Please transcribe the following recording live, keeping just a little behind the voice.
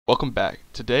Welcome back.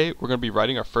 Today we're going to be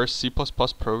writing our first C++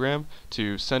 program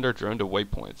to send our drone to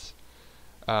waypoints.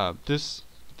 This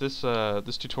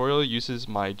tutorial uses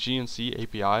my GNC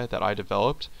API that I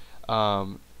developed.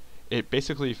 It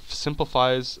basically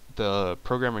simplifies the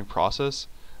programming process.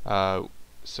 So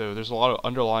there's a lot of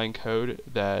underlying code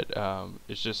that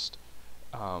is just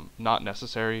not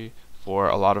necessary for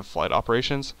a lot of flight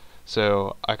operations.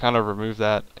 So I kind of removed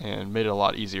that and made it a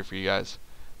lot easier for you guys.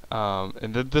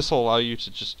 And this will allow you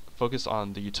to just focus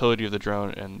on the utility of the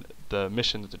drone and the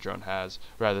mission that the drone has,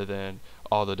 rather than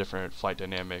all the different flight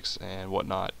dynamics and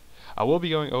whatnot. I will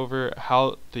be going over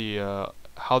how the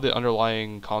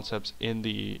underlying concepts in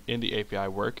the API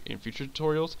work in future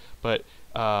tutorials, but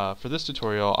for this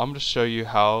tutorial, I'm going to show you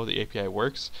how the API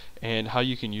works and how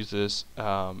you can use this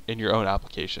in your own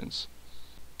applications.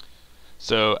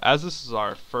 So, as this is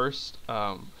our first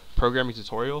programming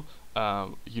tutorial,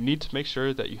 you need to make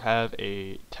sure that you have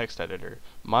a text editor.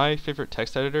 My favorite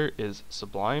text editor is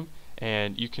Sublime,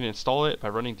 and you can install it by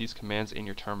running these commands in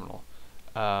your terminal.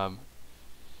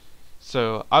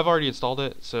 So I've already installed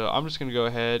it, so I'm just going to go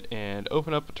ahead and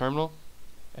open up a terminal,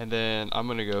 and then I'm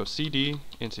going to go cd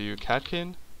into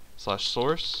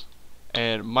catkin/source,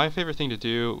 and my favorite thing to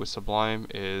do with Sublime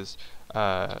is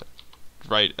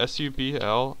write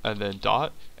subl and then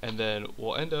dot, and then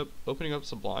we'll end up opening up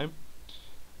Sublime.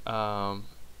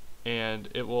 And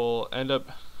it will end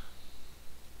up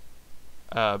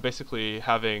basically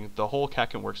having the whole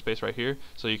Catkin workspace right here,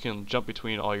 so you can jump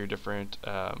between all your different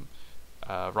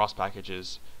ROS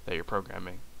packages that you're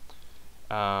programming.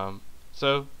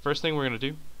 So first thing we're going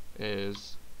to do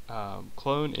is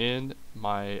clone in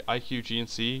my IQ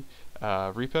GNC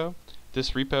repo.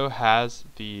 This repo has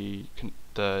the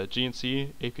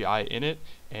GNC API in it,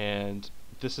 and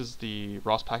this is the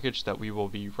ROS package that we will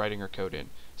be writing our code in.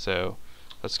 So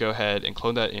let's go ahead and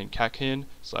clone that in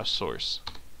catkin/source.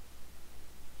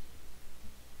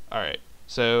 Alright,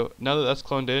 so now that that's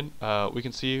cloned in, we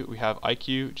can see we have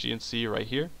IQ GNC right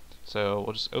here. So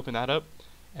we'll just open that up,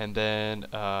 and then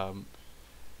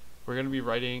we're going to be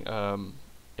writing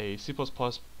a C++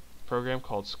 program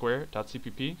called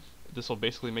square.cpp. This will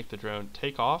basically make the drone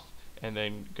take off and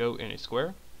then go in a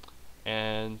square.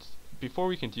 And before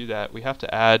we can do that, we have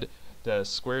to add the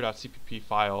square.cpp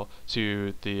file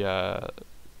to the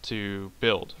to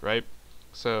build, right?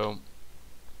 So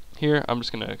here I'm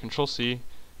just going to Control C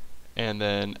and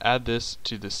then add this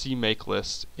to the CMake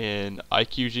list in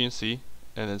IQ GNC,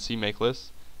 and then CMake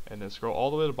list, and then scroll all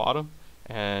the way to the bottom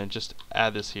and just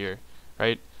add this here,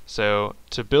 right? So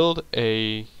to build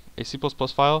a C++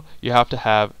 file, you have to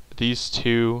have these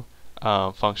two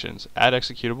functions: add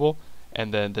executable,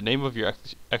 and then the name of your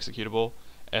executable,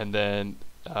 and then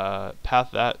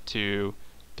path that to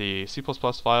the C++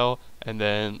 file, and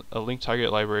then a link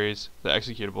target libraries, the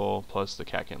executable plus the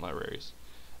catkin libraries.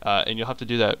 And you'll have to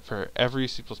do that for every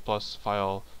C++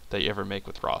 file that you ever make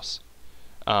with ROS.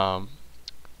 The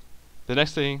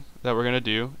next thing that we're going to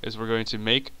do is we're going to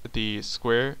make the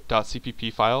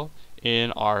square.cpp file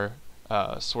in our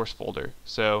source folder.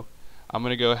 So I'm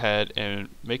going to go ahead and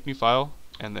make new file,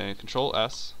 and then Control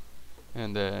S,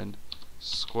 and then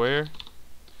square.cpp,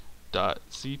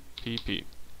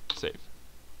 save.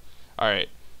 Alright,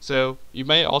 so you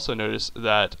may also notice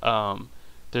that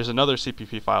there's another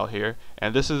CPP file here,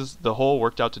 and this is the whole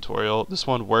worked out tutorial. This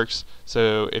one works,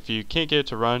 so if you can't get it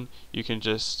to run, you can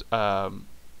just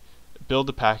build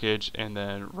the package and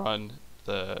then run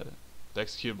the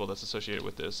executable that's associated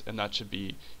with this, and that should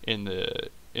be in the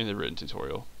written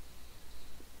tutorial.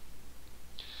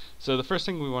 So the first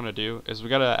thing we want to do is we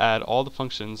got to add all the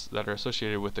functions that are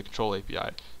associated with the control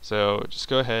API. So just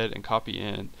go ahead and copy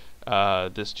in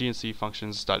this GNC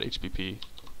functions.hpp,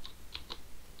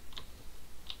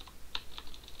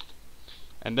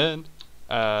 and then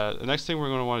the next thing we're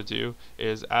going to want to do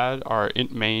is add our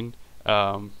int main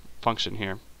function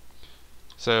here.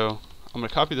 So I'm going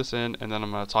to copy this in, and then I'm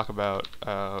going to talk about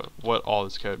what all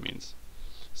this code means.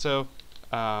 So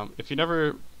if you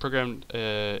never programmed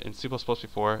in C++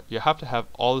 before, you have to have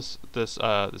all this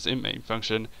int main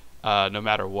function no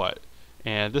matter what.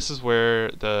 And this is where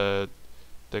the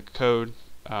code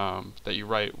that you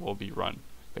write will be run,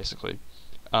 basically.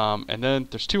 And then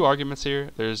there's two arguments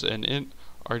here. There's an int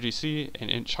RGC and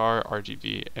int char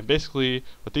RGB. And basically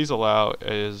what these allow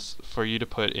is for you to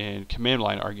put in command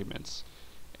line arguments.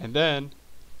 And then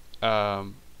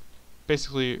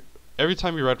basically every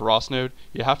time you write a ROS node,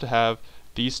 you have to have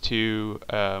these two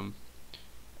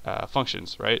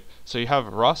functions, right? So you have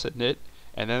ROS init,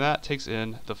 and then that takes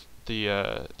in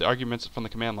the arguments from the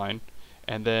command line,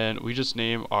 and then we just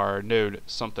name our node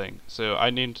something. So I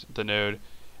named the node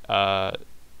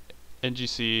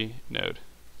ngc node,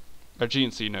 or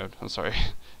GNC node. I'm sorry,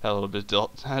 had a little bit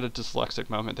had a dyslexic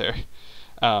moment there.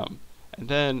 And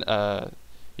then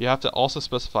you have to also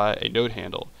specify a node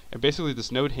handle. And basically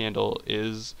this node handle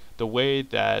is the way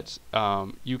that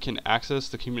you can access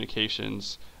the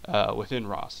communications within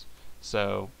ROS.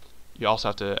 So you also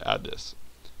have to add this.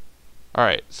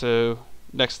 Alright, so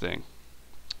next thing.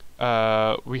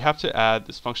 We have to add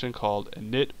this function called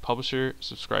init publisher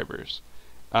subscribers.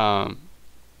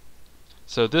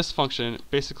 So this function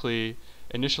basically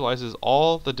initializes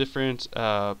all the different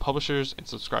publishers and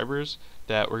subscribers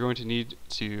that we're going to need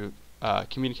to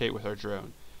communicate with our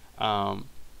drone.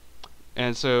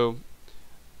 And so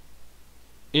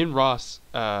in ROS,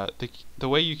 the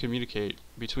way you communicate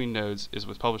between nodes is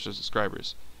with publishers and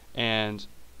subscribers. And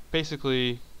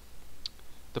basically,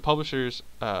 the publishers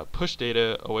push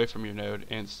data away from your node,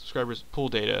 and subscribers pull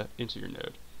data into your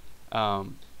node.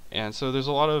 And so there's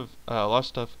a lot of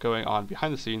stuff going on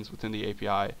behind the scenes within the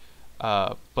API,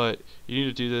 but you need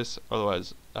to do this,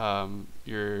 otherwise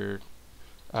your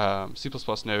C++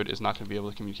 node is not going to be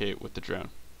able to communicate with the drone.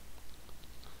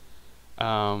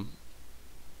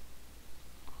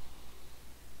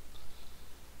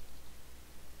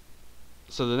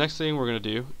 So the next thing we're going to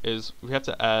do is we have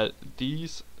to add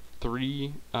these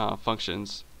three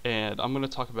functions, and I'm going to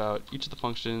talk about each of the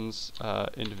functions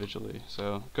individually.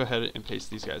 So go ahead and paste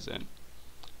these guys in.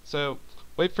 So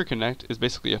wait for connect is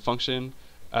basically a function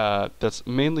that's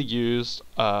mainly used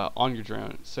on your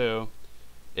drone. So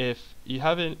if you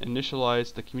haven't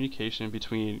initialized the communication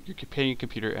between your companion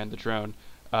computer and the drone,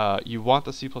 you want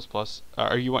the C++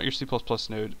 or you want your C++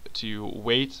 node to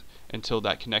wait until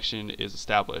that connection is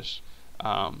established,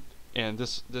 and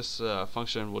this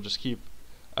function will just keep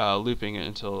looping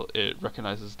until it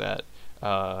recognizes that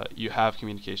you have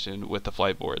communication with the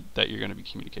flight board that you're going to be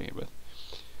communicating with.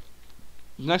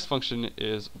 The next function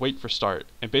is wait for start,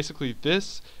 and basically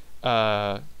this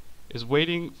is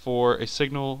waiting for a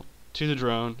signal to the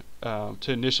drone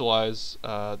to initialize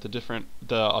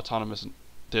the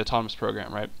autonomous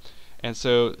program, right? And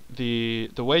so the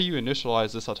way you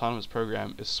initialize this autonomous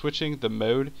program is switching the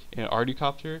mode in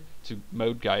RDCopter to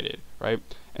mode guided, right?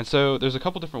 And so there's a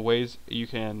couple different ways you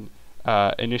can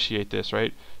initiate this,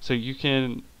 right? So you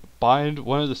can bind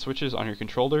one of the switches on your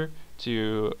controller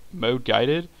to mode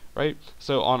guided, right?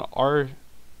 So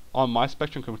on my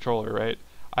Spectrum controller, right,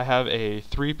 I have a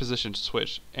 3-position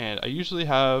switch, and I usually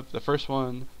have the first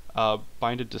one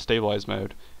binded to stabilize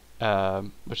mode,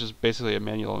 which is basically a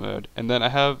manual mode, and then I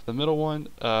have the middle one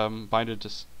binded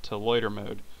to loiter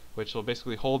mode, which will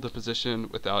basically hold the position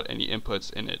without any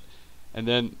inputs in it. And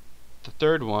then the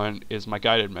third one is my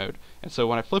guided mode, and so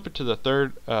when I flip it to the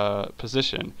third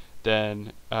position,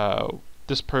 then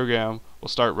this program will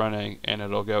start running and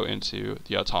it'll go into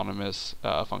the autonomous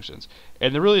functions.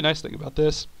 And the really nice thing about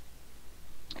this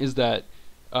is that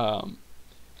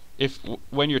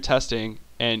when you're testing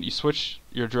and you switch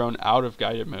your drone out of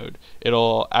guided mode,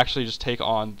 it'll actually just take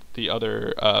on the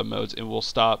other modes and will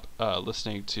stop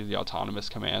listening to the autonomous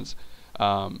commands.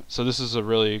 So this is a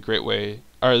really great way,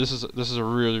 or this is a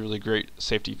really great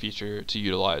safety feature to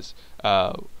utilize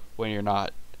when you're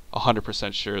not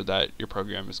 100% sure that your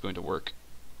program is going to work.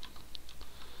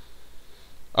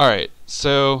 Alright,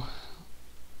 so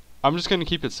I'm just going to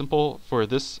keep it simple for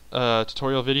this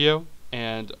tutorial video,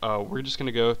 and we're just going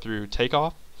to go through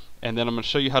Takeoff, and then I'm going to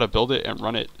show you how to build it and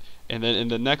run it. And then in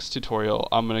the next tutorial,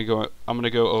 I'm going to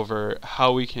go over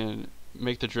how we can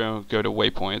make the drone go to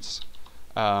waypoints.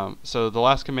 So the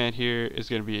last command here is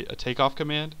going to be a takeoff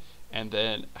command, and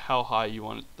then how high you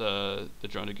want the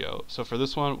drone to go. So for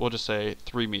this one, we'll just say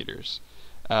 3 meters.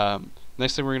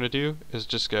 Next thing we're going to do is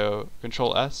just go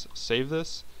Control S, save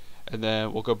this, and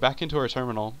then we'll go back into our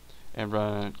terminal and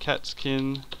run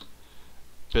catskin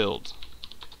build.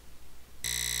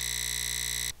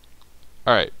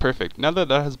 Alright, perfect. Now that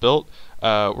that has built,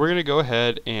 we're going to go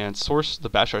ahead and source the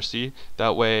bash.rc.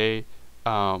 That way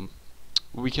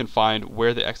we can find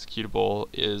where the executable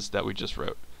is that we just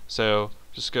wrote. So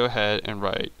just go ahead and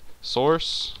write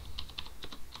source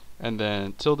and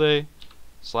then tilde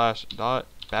 /dot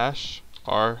bash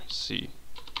rc.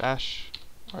 Bash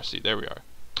rc, there we are.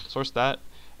 Source that,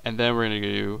 and then we're going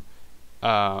to do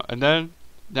and then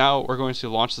now we're going to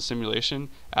launch the simulation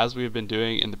as we have been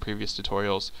doing in the previous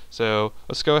tutorials. So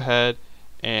let's go ahead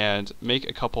and make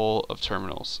a couple of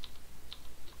terminals.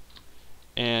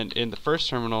 And in the first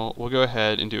terminal, we'll go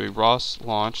ahead and do a ROS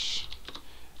launch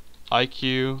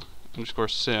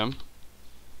IQ_sim,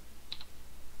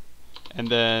 and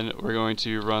then we're going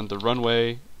to run the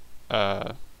runway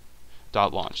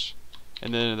 .launch.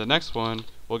 And then in the next one,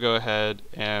 we'll go ahead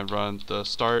and run the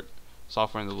start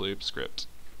software in the loop script.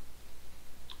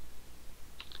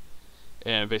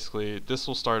 and basically this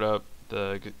will start up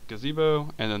the gazebo,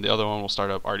 and then the other one will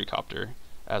start up Articopter,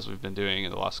 as we've been doing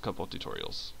in the last couple of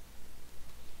tutorials.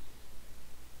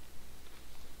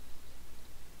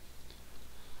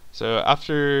 So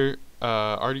after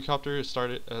Articopter is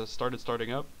started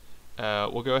starting up,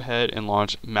 we'll go ahead and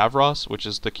launch MAVros, which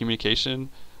is the communication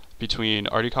between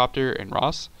Articopter and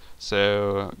ROS.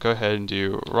 So go ahead and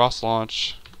do ROS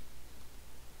launch,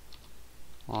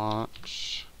 and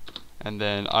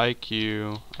then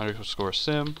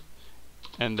IQ_sim,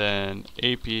 and then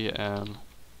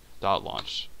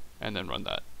APM.launch, and then run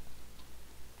that.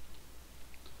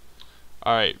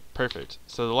 Alright, perfect.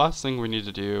 So the last thing we need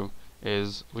to do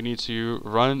is we need to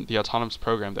run the autonomous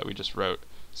program that we just wrote.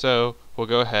 So we'll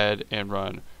go ahead and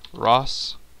run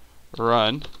ROS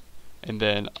run, and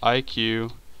then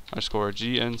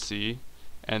IQ_GNC,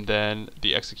 and then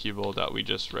the executable that we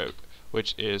just wrote,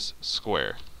 which is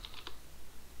square.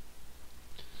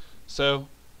 So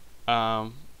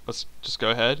let's just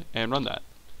go ahead and run that.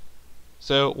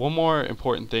 So one more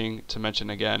important thing to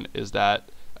mention again is that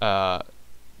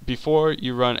before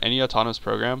you run any autonomous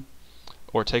program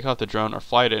or take out the drone or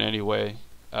fly it in any way,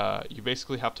 you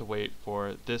basically have to wait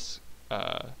for this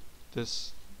to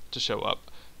show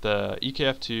up. The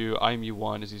EKF2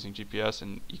 IMU1 is using GPS,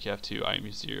 and EKF2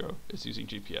 IMU0 is using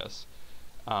GPS.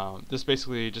 This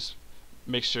basically just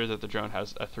makes sure that the drone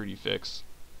has a 3D fix.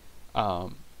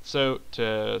 So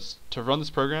to run this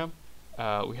program,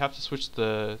 we have to switch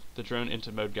the drone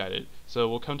into mode guided. So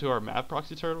we'll come to our Mav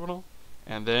proxy terminal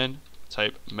and then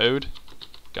type mode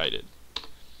guided.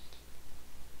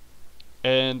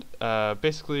 And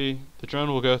basically the drone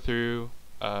will go through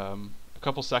a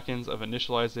couple seconds of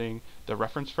initializing the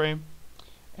reference frame,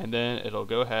 and then it'll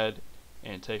go ahead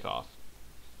and take off.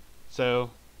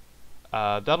 So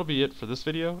that'll be it for this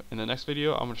video. In the next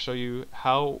video, I'm going to show you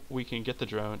how we can get the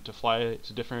drone to fly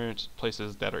to different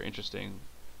places that are interesting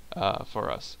for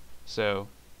us. So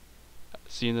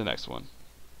see you in the next one.